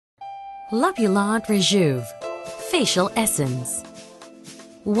Formulated Rejuv Facial Essence.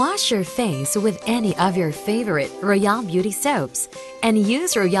 Wash your face with any of your favorite Royale Beauty soaps and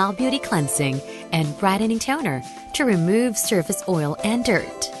use Royale Beauty Cleansing and Brightening Toner to remove surface oil and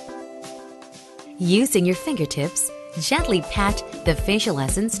dirt. Using your fingertips, gently pat the facial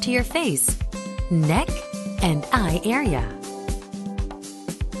essence to your face, neck, and eye area.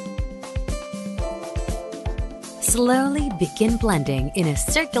 Slowly begin blending in a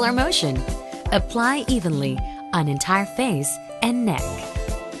circular motion. Apply evenly on entire face and neck.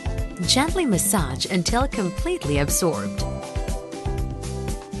 Gently massage until completely absorbed.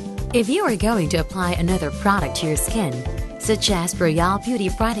 If you are going to apply another product to your skin, such as Royale Beauty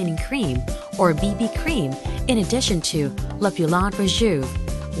Brightening Cream or BB Cream, in addition to Formulated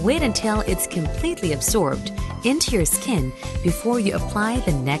Rejuv, wait until it's completely absorbed into your skin before you apply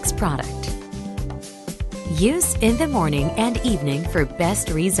the next product. Use in the morning and evening for best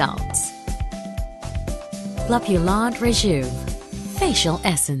results. Formulated Rejuv Facial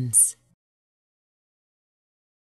Essence.